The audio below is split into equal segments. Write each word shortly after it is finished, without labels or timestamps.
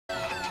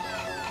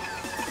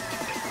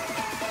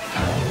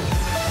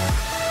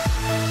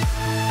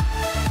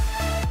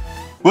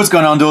What's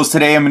going on, duels?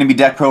 Today I'm going to be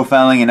deck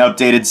profiling an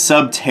updated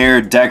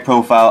Subterror deck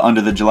profile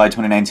under the July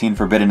 2019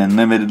 Forbidden and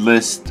Limited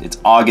list. It's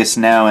August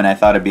now, and I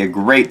thought it'd be a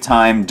great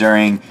time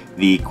during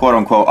the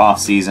quote-unquote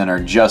off-season,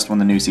 or just when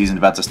the new season's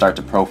about to start,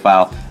 to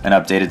profile an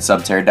updated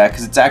Subterror deck,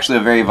 because it's actually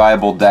a very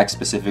viable deck,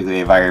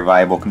 specifically a very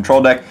viable control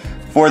deck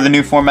for the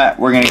new format.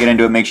 We're going to get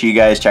into it. Make sure you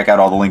guys check out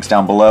all the links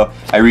down below.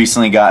 I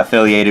recently got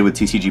affiliated with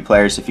TCG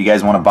Players, so if you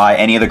guys want to buy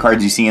any of the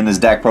cards you see in this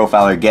deck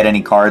profile or get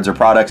any cards or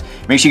products,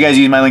 make sure you guys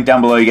use my link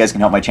down below. You guys can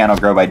help my channel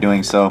grow by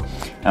doing so.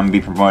 I'm going to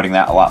be promoting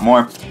that a lot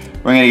more.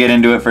 We're going to get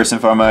into it. First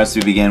and foremost,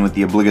 we begin with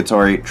the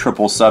obligatory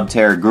triple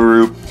Subterror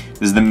Guru.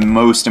 This is the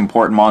most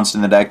important monster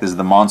in the deck. This is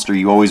the monster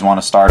you always want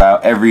to start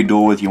out every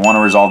duel with. You want to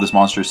resolve this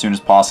monster as soon as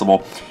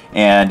possible.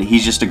 And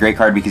he's just a great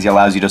card because he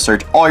allows you to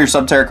search all your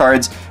Subterror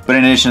cards, but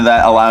in addition to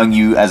that, allowing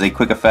you as a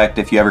quick effect,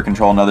 if you ever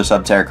control another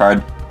Subterror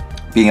card,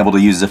 being able to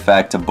use this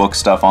effect to book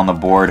stuff on the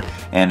board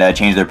and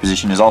change their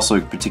position is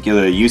also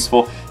particularly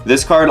useful.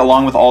 This card,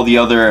 along with all the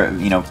other,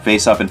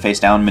 face up and face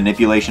down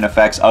manipulation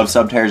effects of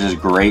Subterrors, is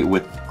great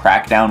with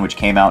Crackdown, which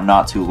came out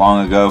not too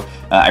long ago.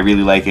 I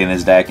really like it in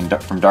his deck,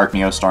 and from Dark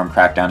Neostorm,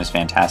 Crackdown is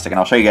fantastic, and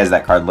I'll show you guys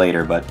that card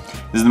later, but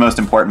this is the most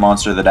important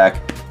monster of the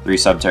deck, 3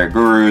 Subterror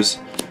Gurus.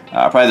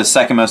 Probably the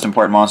second most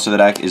important monster of the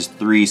deck is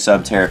 3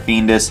 Subterror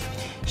Fiendess.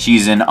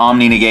 She's an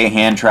Omni-Negate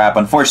hand trap.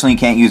 Unfortunately, you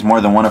can't use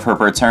more than one of her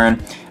per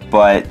turn,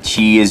 but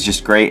she is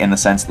just great in the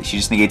sense that she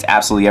just negates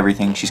absolutely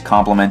everything. She's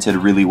complemented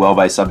really well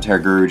by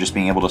Subterror Guru, just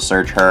being able to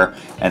search her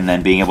and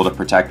then being able to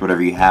protect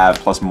whatever you have,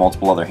 plus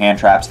multiple other hand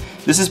traps.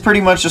 This is pretty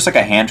much just like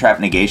a hand trap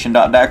negation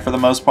deck for the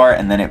most part,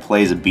 and then it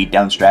plays a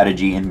beatdown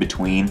strategy in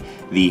between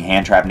the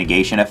hand trap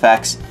negation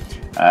effects.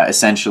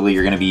 Essentially,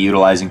 you're going to be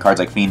utilizing cards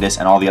like Fiendess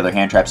and all the other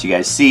hand traps you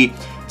guys see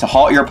to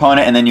halt your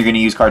opponent, and then you're going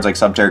to use cards like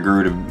Subterror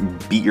Guru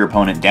to beat your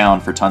opponent down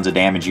for tons of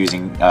damage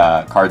using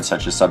cards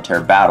such as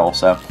Subterror Battle.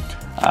 So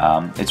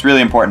it's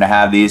really important to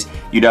have these.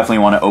 You definitely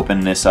want to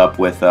open this up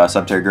with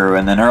Subterror Guru,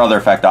 and then her other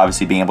effect,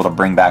 obviously being able to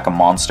bring back a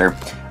monster,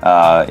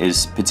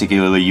 is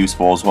particularly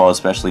useful as well,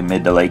 especially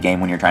mid to late game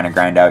when you're trying to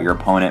grind out your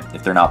opponent.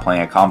 If they're not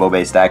playing a combo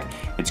based deck,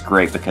 it's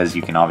great because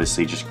you can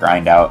obviously just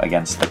grind out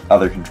against the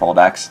other control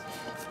decks.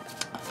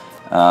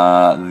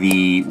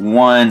 The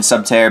 1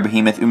 Subterror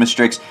Behemoth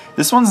Umastrix.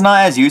 This one's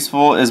not as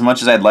useful as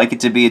much as I'd like it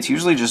to be. It's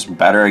usually just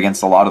better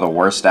against a lot of the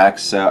worst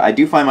decks, so I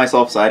do find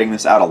myself siding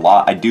this out a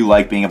lot. I do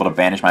like being able to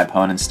banish my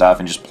opponent's stuff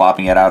and just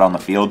plopping it out on the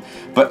field,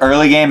 but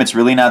early game it's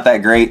really not that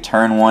great.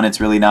 Turn 1 it's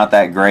really not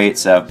that great,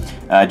 so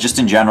just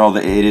in general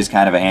it is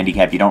kind of a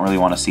handicap. You don't really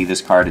want to see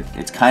this card.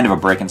 It's kind of a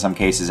brick in some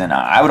cases, and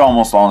I would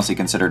almost honestly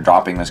consider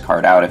dropping this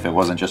card out if it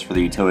wasn't just for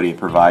the utility it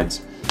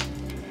provides.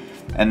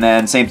 And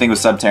then same thing with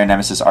Subterror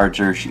Nemesis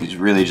Archer. She's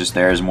really just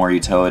there as more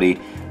utility.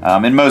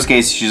 In most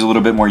cases, she's a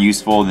little bit more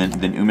useful than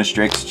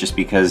Umastrix, just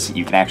because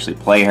you can actually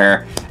play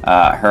her.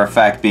 Her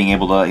effect, being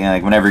able to,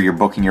 like whenever you're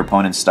booking your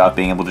opponent's stuff,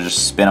 being able to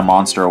just spin a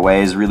monster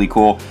away is really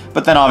cool.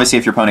 But then obviously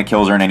if your opponent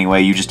kills her in any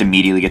way, you just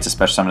immediately get to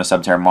special summon a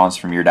Subterror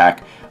monster from your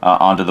deck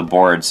onto the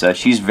board. So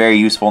she's very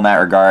useful in that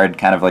regard,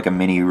 kind of like a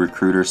mini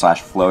recruiter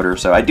slash floater.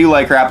 So I do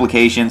like her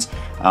applications.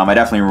 I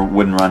definitely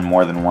wouldn't run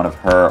more than one of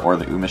her or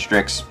the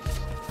Umastrix.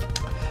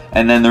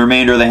 And then the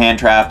remainder of the hand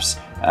traps,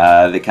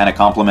 they kind of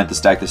complement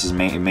this deck. This is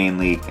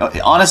mainly,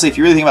 honestly, if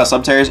you really think about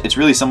Subterrors, it's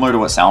really similar to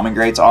what Salmon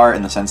Greats are,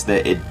 in the sense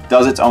that it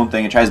does its own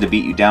thing. It tries to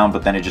beat you down,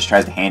 but then it just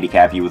tries to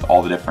handicap you with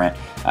all the different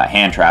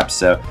hand traps.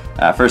 So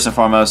first and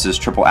foremost is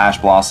triple Ash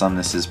Blossom.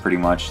 This is pretty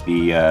much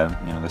the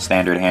the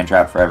standard hand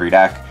trap for every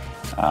deck,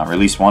 or at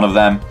least one of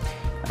them.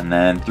 And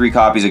then 3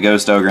 copies of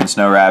Ghost Ogre and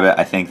Snow Rabbit.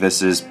 I think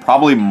this is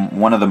probably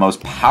one of the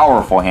most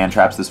powerful hand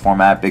traps this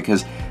format,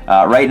 because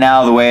right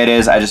now, the way it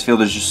is, I just feel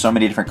there's just so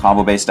many different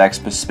combo-based decks,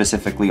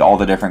 specifically all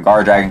the different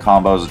Guard Dragon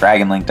combos,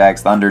 Dragon Link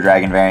decks, Thunder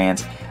Dragon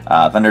variants,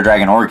 Thunder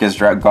Dragon Orcus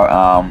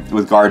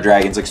with Guard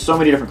Dragons, like so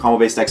many different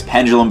combo-based decks.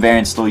 Pendulum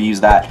variants still use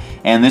that,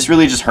 and this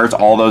really just hurts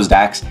all those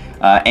decks.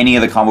 Any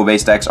of the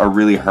combo-based decks are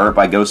really hurt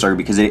by Ghost Ogre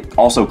because it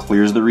also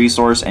clears the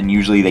resource, and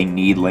usually they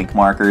need link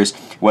markers,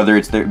 whether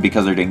it's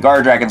because they're doing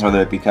Guard Dragons,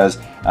 whether it's because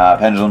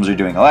Pendulums are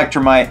doing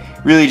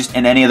Electromite. Really, just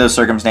in any of those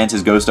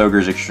circumstances, Ghost Ogre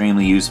is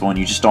extremely useful, and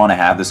you just don't want to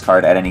have this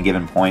card at any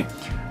given point,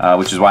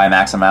 which is why I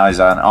maximize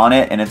on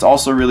it. And it's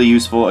also really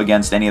useful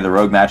against any of the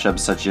rogue matchups,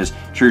 such as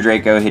True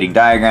Draco hitting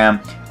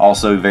Diagram.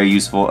 Also very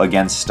useful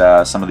against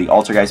some of the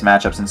Altergeist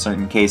matchups in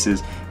certain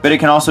cases, but it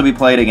can also be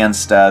played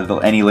against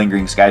any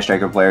lingering Sky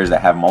Striker players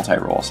that have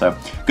multi-role. So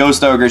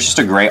Ghost Ogre is just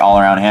a great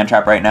all-around hand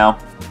trap right now.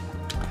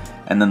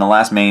 And then the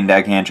last main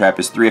deck hand trap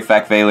is 3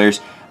 Effect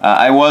Veilers.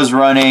 I was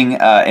running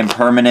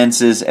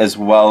Impermanences as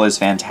well as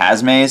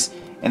Phantasmes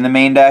in the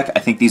main deck. I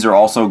think these are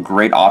also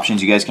great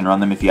options. You guys can run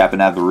them if you happen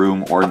to have the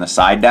room or in the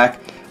side deck.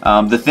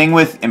 The thing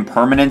with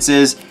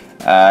Impermanences,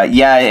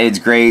 yeah, it's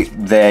great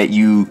that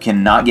you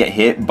cannot get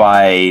hit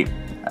by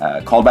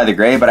Called by the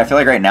Grave, but I feel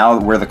like right now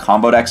where the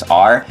combo decks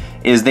are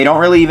is they don't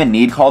really even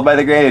need Called by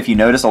the Grave. If you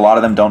notice, a lot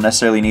of them don't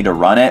necessarily need to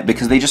run it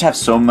because they just have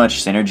so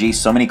much synergy,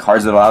 so many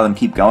cards that allow them to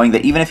keep going,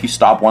 that even if you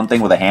stop one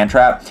thing with a hand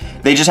trap,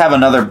 they just have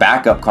another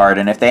backup card.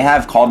 And if they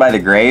have Called by the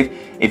Grave,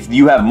 if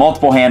you have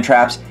multiple hand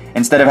traps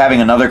instead of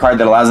having another card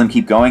that allows them to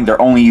keep going,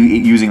 they're only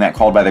using that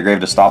called by the grave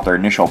to stop their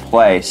initial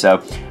play.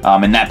 So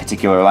in that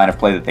particular line of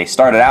play that they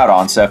started out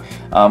on. So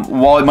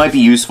while it might be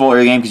useful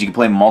early game because you can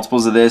play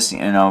multiples of this,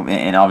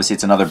 and obviously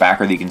it's another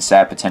backer that you can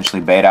set,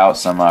 potentially bait out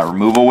some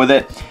removal with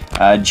it.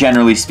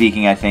 Generally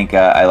speaking, I think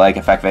I like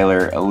Effect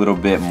Veiler a little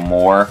bit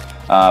more.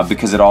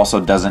 Because it also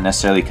doesn't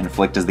necessarily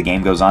conflict as the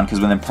game goes on. Because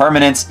with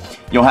Impermanence,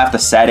 you'll have to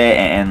set it,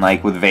 and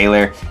like with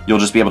Veiler, you'll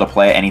just be able to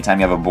play it anytime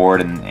you have a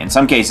board. And in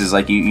some cases,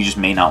 like you just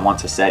may not want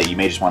to set it. You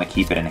may just want to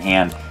keep it in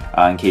hand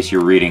in case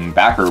you're reading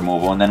backer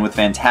removal. And then with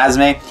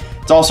Phantasme,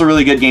 it's also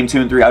really good game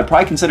 2 and 3. I would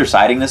probably consider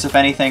siding this if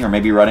anything, or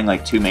maybe running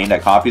like 2 main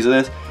deck copies of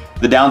this.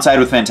 The downside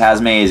with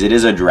Phantasme is it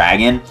is a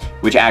dragon,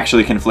 which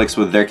actually conflicts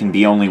with there can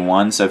be only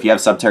one. So if you have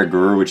Subterror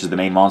Guru, which is the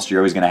main monster you're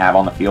always going to have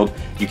on the field,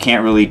 you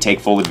can't really take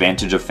full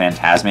advantage of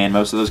Phantasme in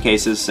most of those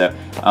cases. So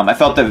I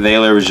felt that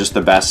Veiler was just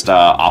the best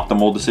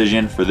optimal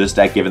decision for this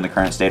deck given the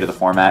current state of the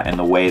format and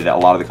the way that a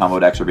lot of the combo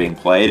decks are being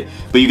played.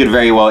 But you could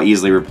very well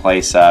easily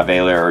replace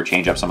Veiler or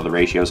change up some of the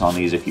ratios on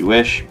these if you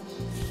wish.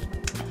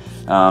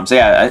 So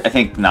yeah, I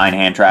think 9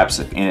 hand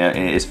traps,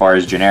 as far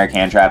as generic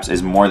hand traps,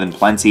 is more than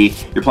plenty.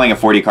 You're playing a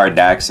 40 card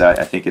deck, so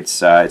I think it's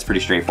pretty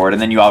straightforward.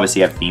 And then you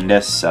obviously have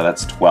Fiendus, so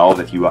that's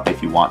 12 if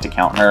you want to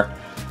count her.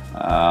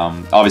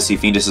 Obviously,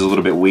 Fiendus is a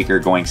little bit weaker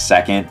going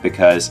second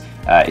because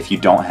if you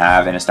don't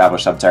have an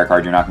established Subterror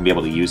card, you're not going to be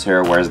able to use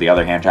her, whereas the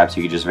other hand traps,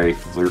 you can just very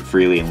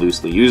freely and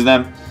loosely use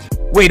them.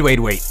 Wait.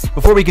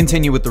 Before we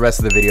continue with the rest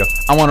of the video,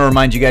 I want to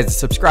remind you guys to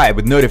subscribe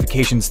with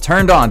notifications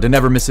turned on to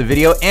never miss a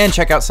video, and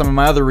check out some of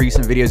my other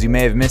recent videos you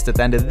may have missed at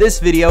the end of this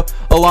video,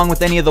 along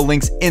with any of the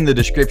links in the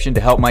description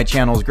to help my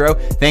channels grow.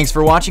 Thanks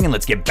for watching, and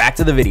let's get back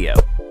to the video.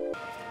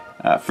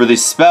 For the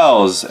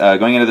spells,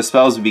 going into the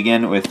spells, we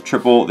begin with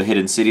Triple the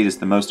Hidden City. This is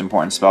the most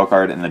important spell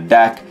card in the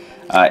deck.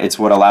 It's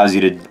what allows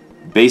you to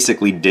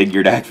basically dig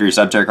your deck for your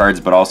Subterror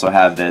cards, but also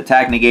have the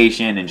attack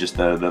negation and just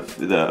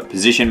the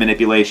position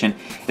manipulation.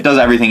 It does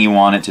everything you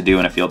want it to do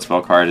in a field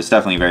spell card. It's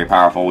definitely very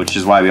powerful, which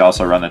is why we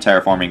also run the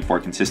Terraforming for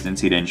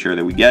consistency to ensure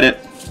that we get it.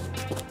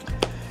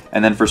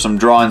 And then for some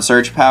draw and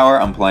search power,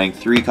 I'm playing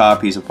 3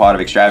 copies of Pot of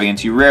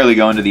Extravagance. You rarely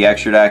go into the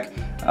extra deck,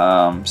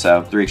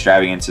 so 3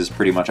 Extravagance is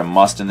pretty much a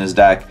must in this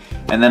deck.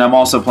 And then I'm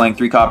also playing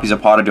 3 copies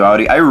of Pot of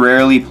Duality. I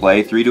rarely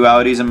play 3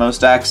 Dualities in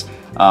most decks.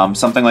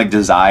 Something like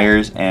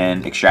Desires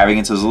and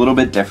Extravagance is a little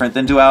bit different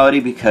than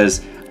Duality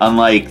because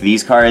unlike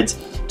these cards,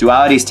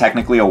 Duality is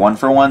technically a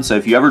 1-for-1, so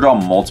if you ever draw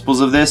multiples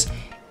of this,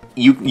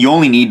 you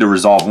only need to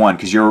resolve 1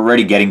 because you're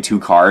already getting 2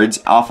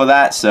 cards off of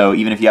that, so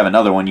even if you have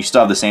another one, you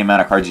still have the same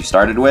amount of cards you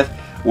started with,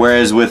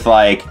 whereas with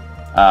like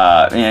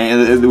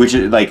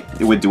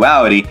with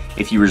Duality,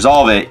 if you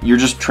resolve it, you're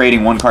just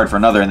trading 1 card for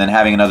another, and then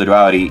having another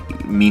Duality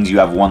means you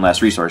have 1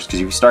 less resource.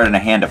 Because if you start in a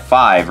hand of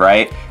 5,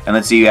 right, and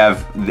let's say you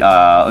have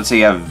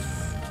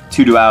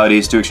 2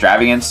 Dualities, 2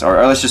 Extravagance,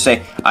 or let's just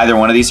say either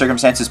one of these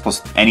circumstances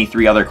plus any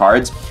 3 other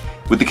cards.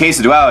 With the case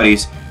of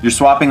Dualities, you're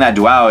swapping that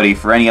Duality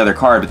for any other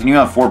card, but then you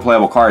have 4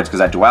 playable cards because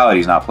that Duality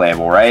is not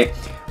playable, right?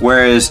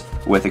 Whereas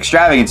with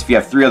Extravagance, if you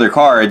have 3 other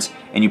cards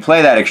and you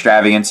play that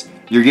Extravagance,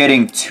 you're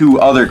getting 2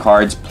 other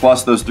cards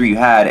plus those 3 you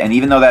had, and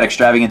even though that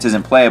Extravagance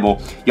isn't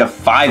playable, you have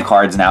 5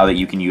 cards now that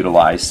you can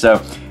utilize. So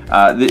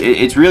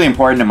it's really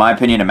important, in my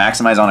opinion, to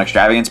maximize on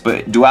Extravagance,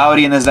 but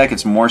Duality in this deck,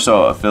 it's more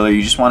so a filler.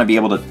 You just want to be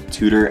able to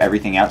tutor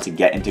everything out to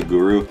get into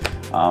Guru,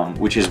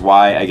 which is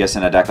why I guess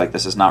in a deck like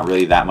this, it's not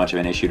really that much of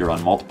an issue to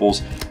run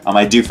multiples.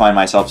 I do find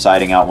myself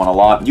siding out 1 a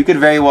lot. You could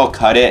very well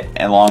cut it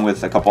along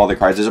with a couple other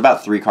cards. There's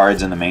about 3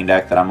 cards in the main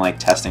deck that I'm like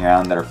testing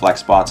around that are flex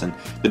spots, and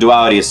the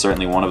Duality is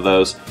certainly one of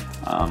those.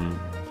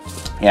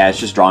 Yeah, it's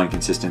just drawing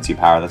consistency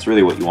power. That's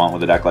really what you want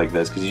with a deck like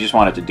this, because you just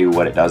want it to do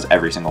what it does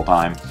every single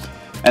time.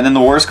 And then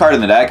the worst card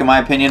in the deck, in my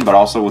opinion, but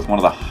also with one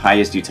of the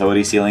highest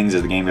utility ceilings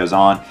as the game goes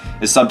on,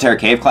 is Subterror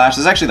Cave Clash.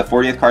 This is actually the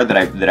 40th card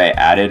that I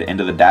added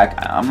into the deck.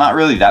 I'm not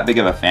really that big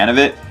of a fan of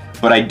it,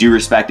 but I do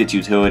respect its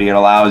utility. It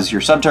allows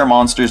your Subterror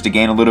monsters to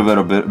gain a little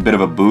bit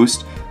of a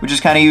boost, which is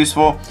kind of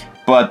useful.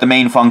 But the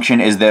main function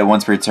is that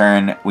once per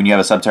turn, when you have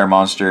a Subterror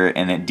monster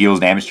and it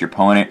deals damage to your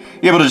opponent,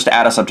 you're able to just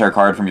add a Subterror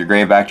card from your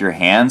grave back to your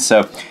hand.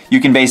 So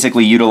you can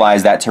basically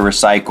utilize that to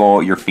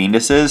recycle your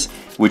Fienduses,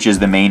 which is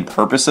the main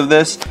purpose of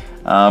this.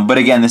 But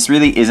again, this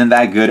really isn't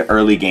that good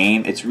early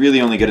game. It's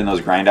really only good in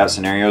those grind out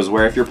scenarios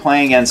where if you're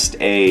playing against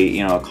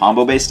a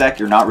combo based deck,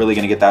 you're not really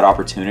going to get that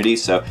opportunity.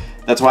 So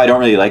that's why I don't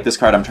really like this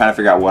card. I'm trying to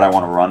figure out what I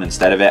want to run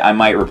instead of it. I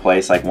might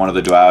replace like one of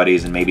the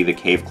Dualities and maybe the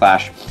Cave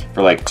Clash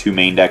for like 2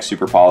 main deck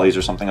Super Polys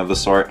or something of the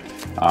sort.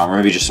 Or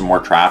maybe just some more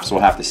traps,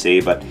 we'll have to see.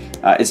 But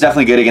it's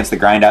definitely good against the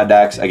grind out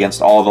decks,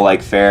 against all the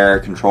like fair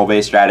control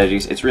based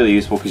strategies. It's really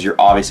useful because you're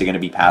obviously going to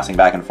be passing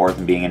back and forth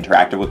and being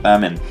interactive with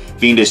them, and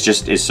Fiendus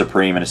just is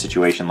supreme in a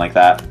situation like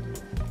that.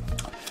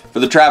 For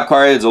the trap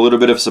card, it's a little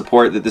bit of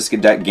support that this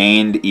deck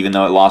gained, even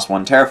though it lost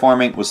 1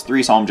 Terraforming, was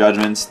 3 Psalm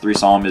Judgments. 3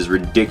 Psalm is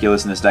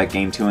ridiculous in this deck,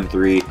 game 2 and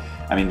 3.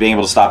 I mean, being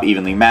able to stop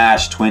Evenly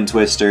Matched, Twin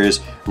Twisters,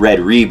 Red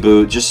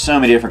Reboot, just so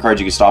many different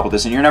cards you can stop with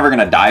this, and you're never going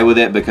to die with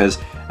it because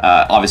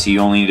obviously you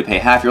only need to pay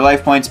half your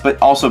life points,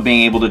 but also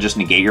being able to just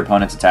negate your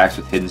opponent's attacks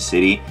with Hidden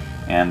City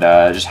and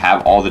just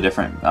have all the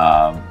different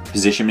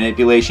position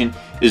manipulation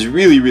is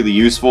really, really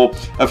useful.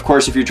 Of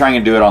course, if you're trying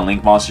to do it on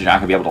link monsters, you're not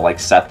going to be able to like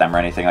set them or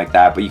anything like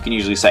that, but you can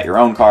usually set your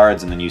own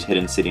cards and then use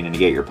Hidden City to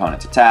negate your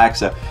opponent's attack.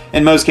 So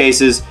in most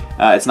cases,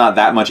 it's not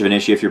that much of an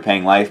issue if you're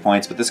paying life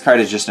points, but this card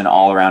is just an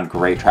all-around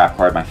great trap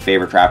card, my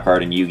favorite trap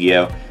card in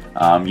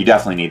Yu-Gi-Oh! You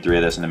definitely need 3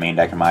 of this in the main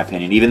deck, in my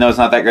opinion. Even though it's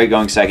not that great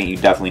going second, you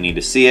definitely need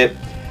to see it.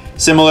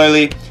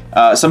 Similarly,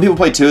 some people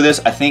play 2 of this.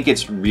 I think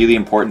it's really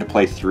important to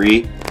play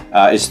 3.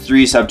 Is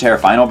 3 Subterror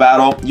Final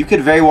Battle. You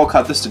could very well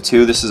cut this to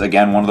 2. This is,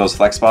 again, one of those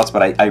flex spots,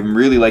 but I'm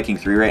really liking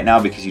 3 right now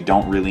because you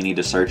don't really need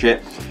to search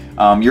it.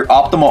 Your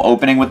optimal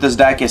opening with this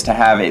deck is to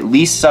have at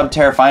least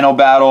Subterror Final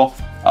Battle,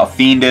 a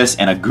Fiendus,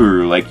 and a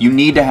Guru. Like, you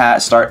need to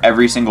start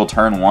every single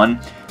turn 1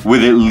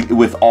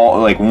 with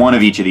all, like, one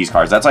of each of these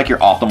cards. That's like your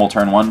optimal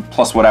turn 1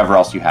 plus whatever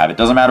else you have. It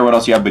doesn't matter what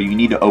else you have, but you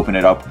need to open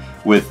it up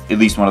with at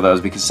least one of those,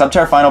 because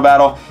Subterror Final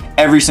Battle,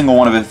 every single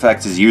one of its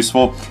effects is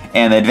useful,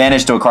 and the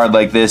advantage to a card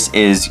like this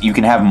is you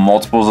can have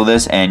multiples of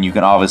this and you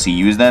can obviously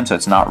use them, so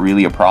it's not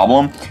really a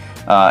problem.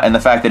 And the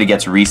fact that it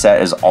gets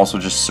reset is also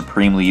just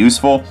supremely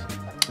useful.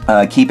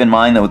 Keep in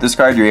mind that with this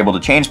card, you're able to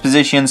change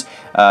positions,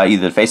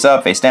 either face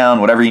up, face down,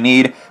 whatever you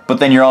need, but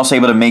then you're also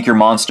able to make your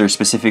monster,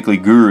 specifically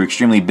Guru,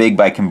 extremely big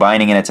by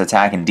combining in its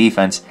attack and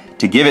defense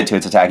to give it to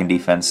its attack and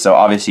defense. So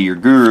obviously your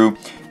Guru,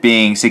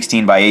 being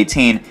 16 by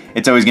 18,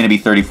 it's always going to be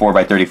 34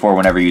 by 34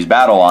 whenever you use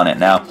battle on it.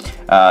 Now,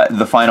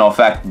 the final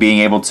effect,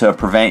 being able to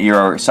prevent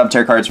your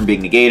Subterror cards from being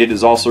negated,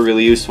 is also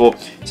really useful.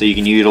 So you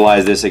can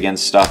utilize this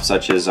against stuff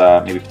such as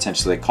maybe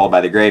potentially like Called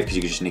by the Grave, because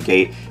you can just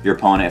negate your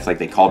opponent. If like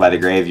they Call by the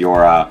Grave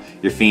your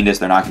Fiendus,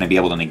 they're not going to be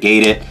able to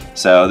negate it.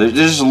 So there's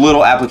just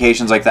little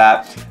applications like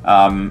that.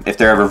 If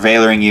they're ever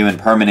Veiloring you and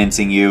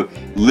permanenting you,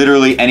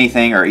 literally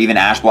anything, or even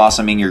Ash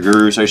Blossoming your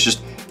Guru. So it's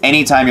just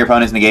anytime your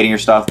opponent's negating your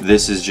stuff,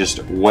 this is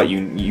just what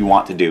you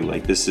want to do.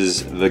 Like, this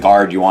is the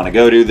card you want to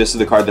go to. This is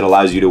the card that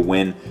allows you to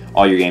win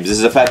all your games. This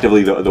is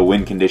effectively the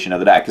win condition of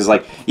the deck. Because,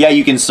 like, yeah,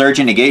 you can search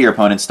and negate your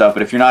opponent's stuff,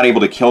 but if you're not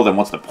able to kill them,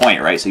 what's the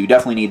point, right? So you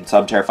definitely need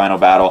Subterror Final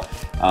Battle.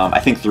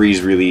 I think 3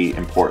 is really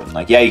important.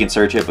 Like, yeah, you can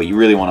search it, but you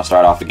really want to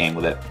start off the game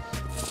with it.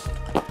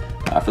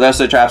 For the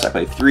rest of the traps, I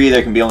play 3.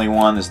 There can be only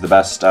 1. This is the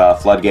best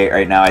floodgate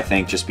right now, I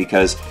think, just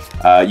because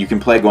you can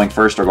play going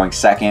first or going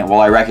second. While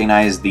I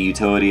recognize the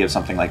utility of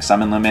something like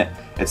Summon Limit,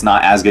 it's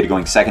not as good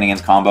going second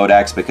against combo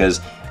decks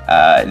because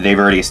they've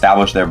already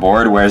established their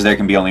board, whereas there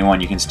can be only 1.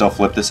 You can still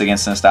flip this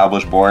against an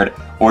established board,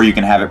 or you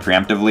can have it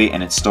preemptively,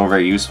 and it's still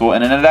very useful.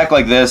 And in a deck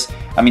like this,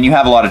 I mean, you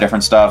have a lot of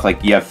different stuff.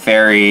 Like, you have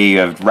Fairy, you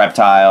have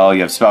Reptile,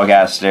 you have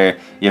Spellcaster,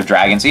 you have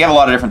Dragon, so you have a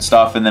lot of different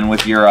stuff. And then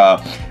with your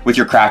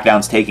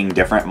Crackdowns, taking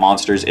different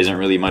monsters isn't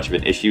really much of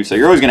an issue, so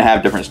you're always going to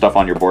have different stuff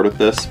on your board with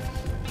this.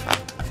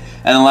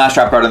 And the last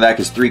trap card of the deck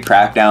is 3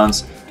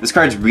 Crackdowns. This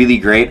card's really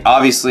great.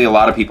 Obviously, a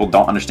lot of people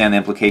don't understand the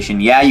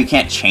implication. Yeah, you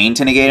can't chain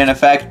to negate an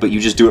effect, but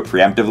you just do it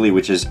preemptively,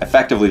 which is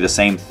effectively the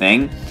same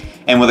thing.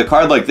 And with a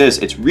card like this,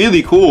 it's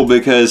really cool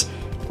because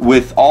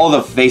with all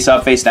the face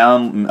up, face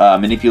down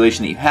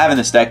manipulation that you have in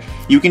this deck,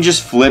 you can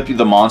just flip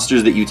the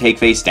monsters that you take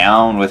face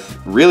down with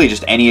really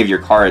just any of your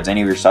cards,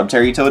 any of your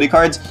Subterror utility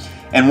cards.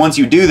 And once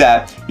you do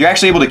that, you're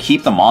actually able to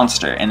keep the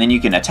monster, and then you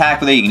can attack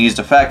with it, you can use its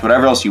effect,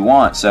 whatever else you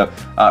want. So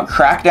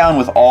Crackdown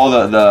with all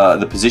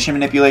the position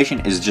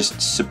manipulation is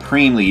just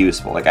supremely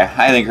useful. Like, I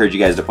highly encourage you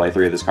guys to play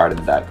 3 of this card in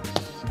the deck.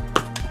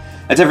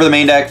 That's it for the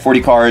main deck,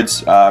 40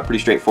 cards, pretty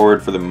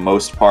straightforward for the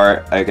most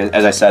part.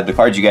 As I said, the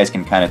cards you guys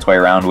can kind of toy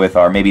around with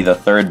are maybe the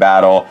Third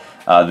Battle,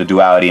 the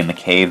Duality, and the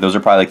Cave. Those are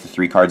probably like the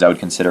 3 cards I would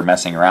consider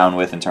messing around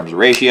with in terms of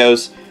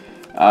ratios.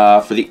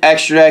 For the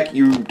extra deck,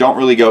 you don't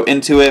really go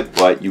into it,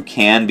 but you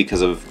can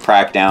because of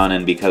Crackdown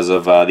and because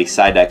of the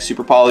side deck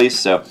Super Polys.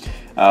 So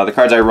the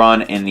cards I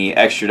run in the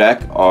extra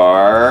deck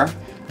are,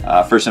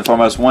 first and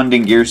foremost, 1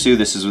 Dingirsu.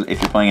 This is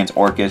if you're playing against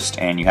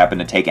Orcust and you happen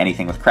to take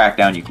anything with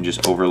Crackdown, you can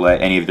just overlay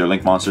any of their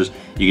link monsters.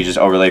 You can just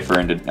overlay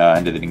into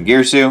the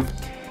Dingirsu.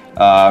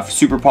 For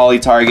Super Poly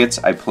targets,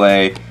 I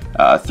play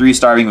 3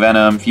 Starving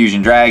Venom,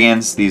 Fusion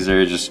Dragons. These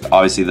are just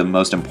obviously the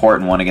most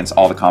important one against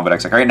all the combo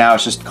decks. Like right now,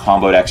 it's just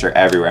combo decks are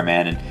everywhere,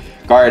 man. And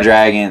Guard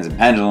Dragons and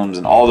Pendulums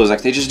and all those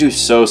decks, they just do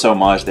so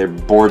much. Their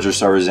boards are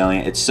so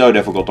resilient. It's so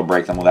difficult to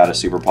break them without a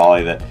Super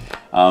Poly that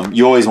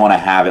you always want to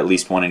have at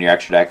least 1 in your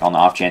extra deck on the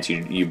off chance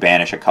you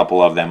banish a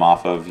couple of them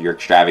off of your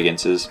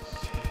extravagances.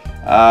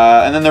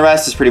 And then the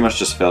rest is pretty much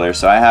just filler.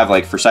 So I have,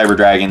 like, for Cyber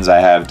Dragons, I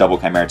have double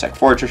Chimera Tech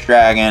Fortress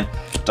Dragon,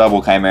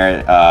 double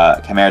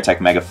Chimera Tech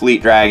Mega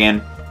Fleet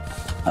Dragon.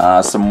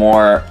 Some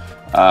more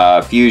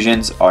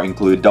fusions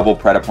include double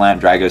Predaplant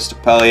Dragos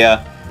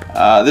Stapelia.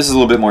 This is a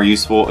little bit more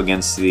useful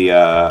against the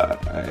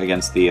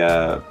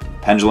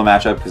Pendulum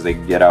matchup because they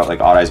get out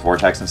like Odd Eyes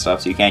Vortex and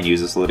stuff, so you can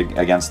use this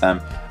against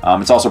them.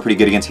 It's also pretty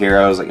good against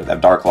heroes, like if they have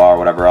Dark Claw or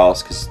whatever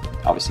else, because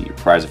obviously it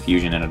requires a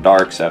fusion and a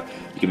dark, so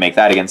you can make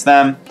that against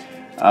them.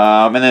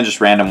 And then just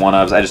random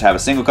one-ofs. I just have a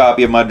single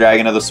copy of Mud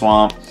Dragon of the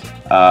Swamp,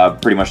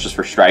 pretty much just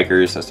for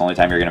strikers. That's the only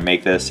time you're going to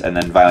make this. And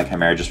then Violent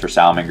Chimera just for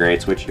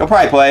Salamangreats, which you'll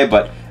probably play.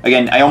 But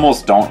again, I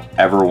almost don't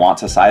ever want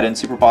to side in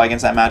Super Poly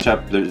against that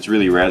matchup. It's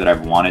really rare that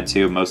I've wanted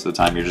to. Most of the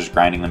time, you're just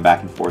grinding them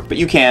back and forth. But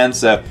you can,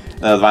 so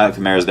the Violent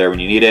Chimera is there when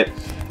you need it.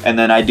 And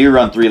then I do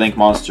run 3 Link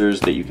monsters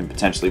that you can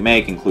potentially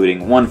make,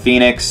 including 1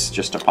 Phoenix,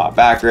 just to pop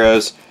back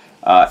rows.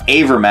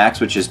 Avermax,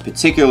 which is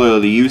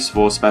particularly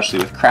useful, especially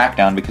with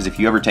Crackdown, because if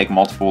you ever take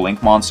multiple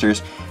Link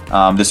monsters,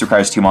 this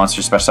requires 2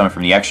 monsters, special summon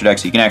from the extra deck,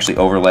 so you can actually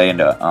overlay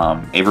into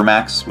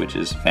Avermax, which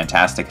is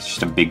fantastic. It's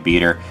just a big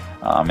beater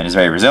and is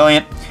very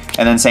resilient.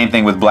 And then same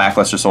thing with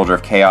Blackluster Soldier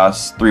of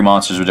Chaos, 3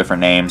 monsters with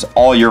different names.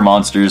 All your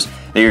monsters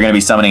that you're going to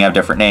be summoning have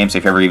different names, so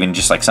if you ever even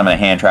just like summon a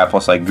hand trap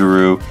plus like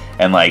Guru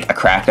and like a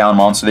Crackdown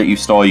monster that you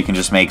stole, you can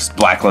just make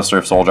Blackluster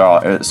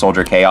of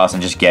Soldier Chaos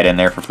and just get in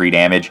there for free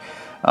damage.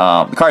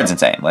 The card's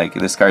insane. Like,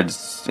 this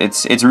card's,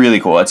 it's really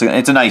cool. It's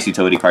a nice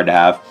utility card to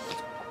have.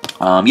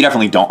 You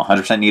definitely don't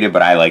 100% need it,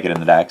 but I like it in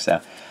the deck. So,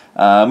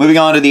 moving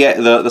on to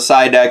the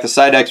side deck. The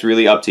side deck's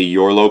really up to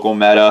your local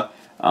meta.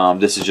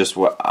 This is just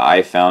what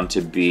I found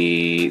to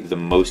be the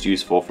most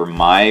useful for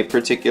my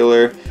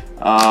particular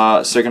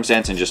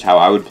circumstance and just how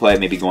I would play.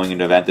 Maybe going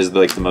into an event. This is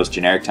like the most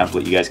generic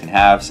template you guys can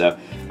have. So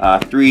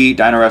 3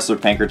 Dino Wrestler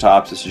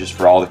Pankratops. This is just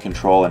for all the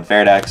control and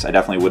fair decks. I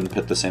definitely wouldn't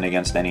put this in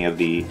against any of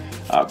the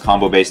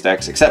combo-based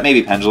decks, except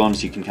maybe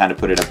Pendulums. You can kind of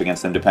put it up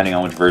against them depending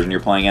on which version you're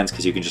playing against,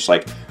 because you can just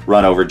like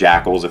run over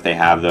Jackals if they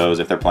have those,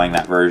 if they're playing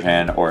that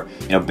version, or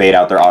bait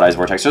out their Odd Eyes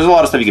Vortex. There's a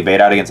lot of stuff you can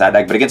bait out against that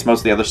deck, but against most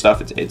of the other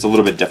stuff, it's a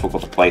little bit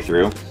difficult to play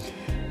through.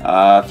 3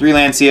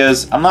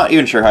 Lancias. I'm not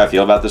even sure how I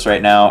feel about this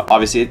right now.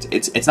 Obviously,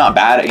 it's not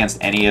bad against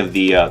any of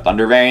the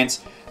Thunder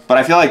variants, but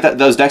I feel like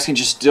those decks can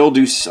just still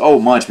do so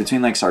much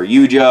between like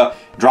Saryuja,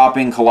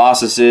 dropping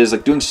Colossuses,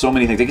 like doing so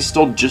many things. They can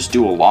still just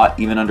do a lot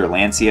even under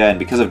Lancia, and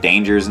because of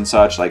dangers and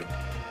such, like,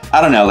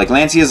 I don't know, like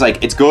Lancia is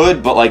like, it's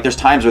good, but like there's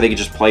times where they can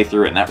just play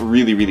through it, and that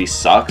really, really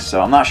sucks.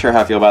 So I'm not sure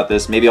how I feel about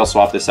this. Maybe I'll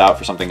swap this out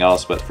for something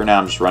else, but for now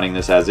I'm just running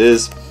this as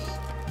is.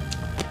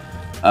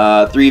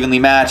 3 Evenly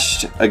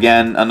Matched.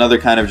 Again, another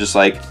kind of just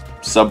like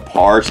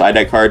subpar side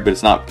deck card, but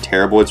it's not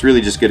terrible. It's really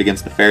just good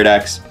against the fair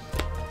decks.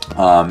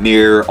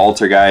 Mirror,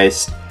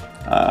 Altergeist,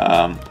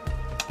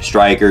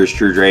 Strikers,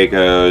 True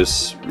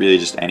Dracos, really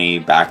just any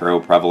back row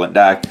prevalent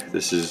deck.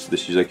 This is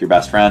like your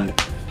best friend.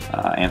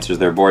 Answers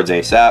their boards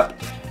ASAP.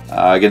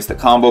 Against the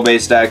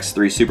combo-based decks,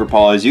 3 Super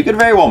Polys. You could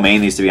very well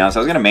main these, to be honest. I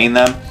was going to main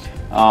them,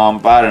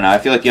 but I don't know. I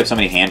feel like you have so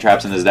many hand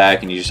traps in this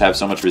deck, and you just have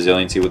so much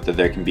resiliency with that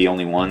there can be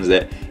only ones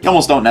that you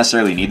almost don't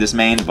necessarily need this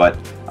main, but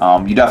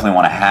you definitely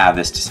want to have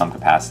this to some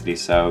capacity.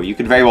 So you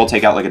could very well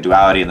take out like a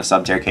Duality in the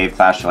Subterror Cave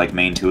Clash to like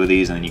main 2 of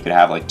these, and then you could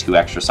have like 2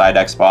 extra side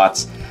deck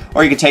spots.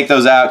 Or you could take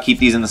those out, keep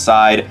these in the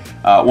side.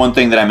 One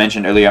thing that I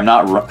mentioned earlier, I'm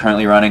not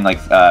currently running like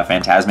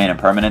Phantasme and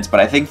Impermanence, but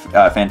I think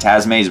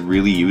Phantasme is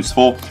really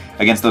useful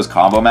against those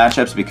combo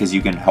matchups because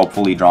you can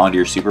hopefully draw into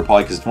your Super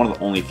Poly, because it's one of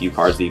the only few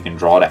cards that you can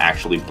draw to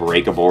actually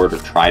break a board or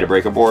try to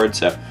break a board.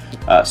 So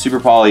Super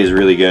Poly is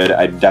really good.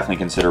 I'd definitely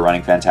consider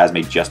running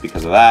Phantasme just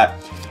because of that.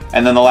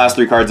 And then the last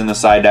 3 cards in the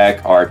side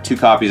deck are 2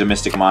 copies of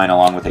Mystic Mine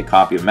along with a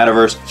copy of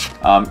Metaverse.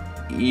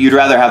 You'd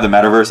rather have the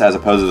Metaverse as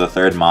opposed to the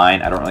 3rd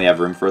Mine. I don't really have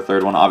room for a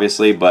 3rd one,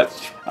 obviously, but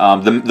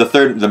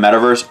the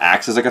Metaverse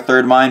acts as like a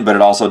 3rd Mine, but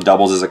it also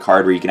doubles as a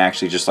card where you can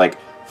actually just like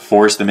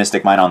force the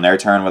Mystic Mine on their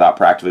turn without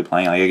proactively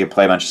playing. Like, you can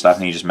play a bunch of stuff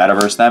and you just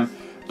Metaverse them,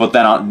 but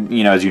then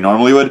as you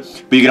normally would.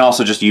 But you can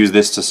also just use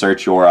this to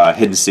search your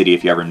hidden city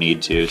if you ever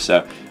need to.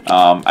 So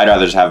I'd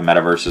rather just have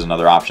Metaverse as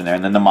another option there.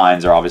 And then the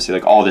mines are obviously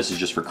like, all this is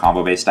just for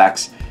combo-based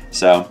decks.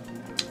 So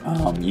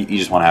you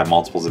just want to have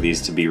multiples of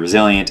these to be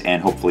resilient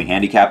and hopefully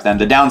handicap them.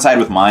 The downside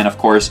with mine, of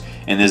course,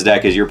 in this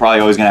deck is you're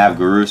probably always going to have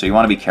Guru, so you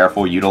want to be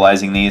careful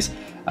utilizing these.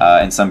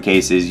 In some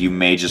cases, you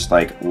may just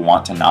like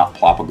want to not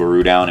plop a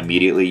Guru down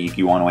immediately.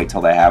 You want to wait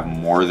till they have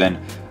more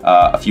than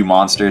a few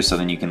monsters, so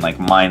then you can like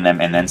mine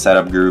them and then set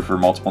up Guru for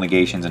multiple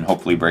negations and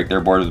hopefully break their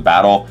board with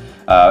battle.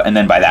 And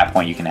then by that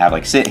point, you can have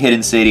like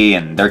Hidden City,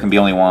 and there can be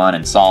only one,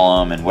 and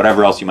Solemn, and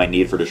whatever else you might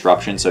need for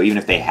disruption. So even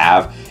if they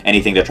have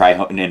anything to try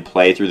and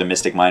play through the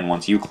Mystic Mine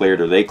once you clear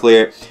it or they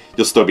clear it,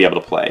 you'll still be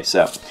able to play.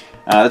 So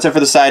that's it for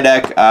the side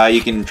deck.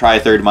 You can try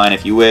a 3rd Mine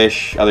if you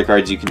wish. Other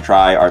cards you can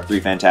try are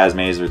 3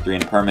 Phantasmes or 3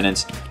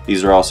 Impermanence.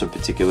 These are also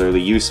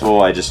particularly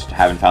useful. I just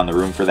haven't found the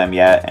room for them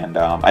yet, and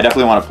I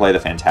definitely want to play the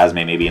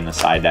Phantasme maybe in the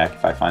side deck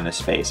if I find the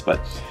space. But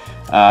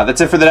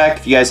that's it for the deck.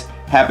 If you guys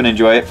happen to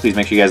enjoy it, please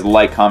make sure you guys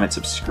like, comment,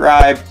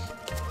 subscribe.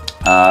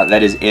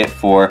 That is it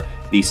for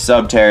the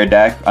Subterror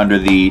deck under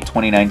the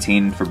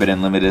 2019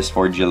 Forbidden Limitless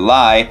for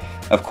July.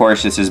 Of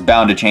course, this is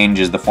bound to change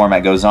as the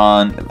format goes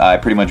on. I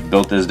pretty much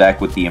built this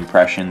deck with the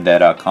impression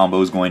that combo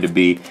is going to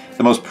be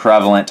the most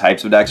prevalent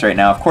types of decks right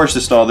now. Of course,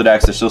 there's still other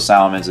decks. There's still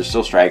Salamans, there's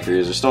still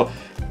Strikers, there's still...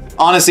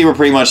 Honestly, we're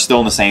pretty much still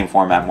in the same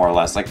format, more or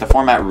less. Like, the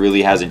format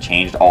really hasn't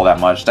changed all that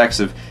much. Decks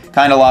have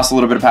kind of lost a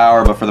little bit of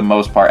power, but for the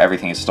most part,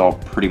 everything is still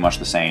pretty much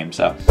the same.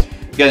 So,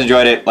 if you guys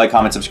enjoyed it, like,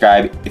 comment,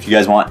 subscribe. If you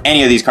guys want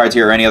any of these cards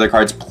here or any other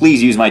cards,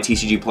 please use my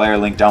TCG player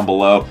link down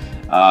below.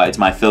 It's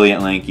my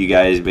affiliate link. You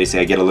guys,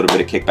 basically, I get a little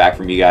bit of kickback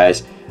from you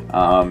guys.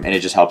 and it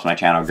just helps my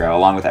channel grow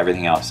along with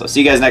everything else. So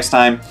see you guys next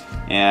time,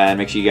 and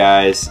make sure you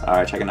guys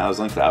are checking out those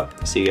links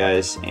out. See you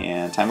guys,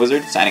 and Time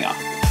Wizard signing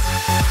off.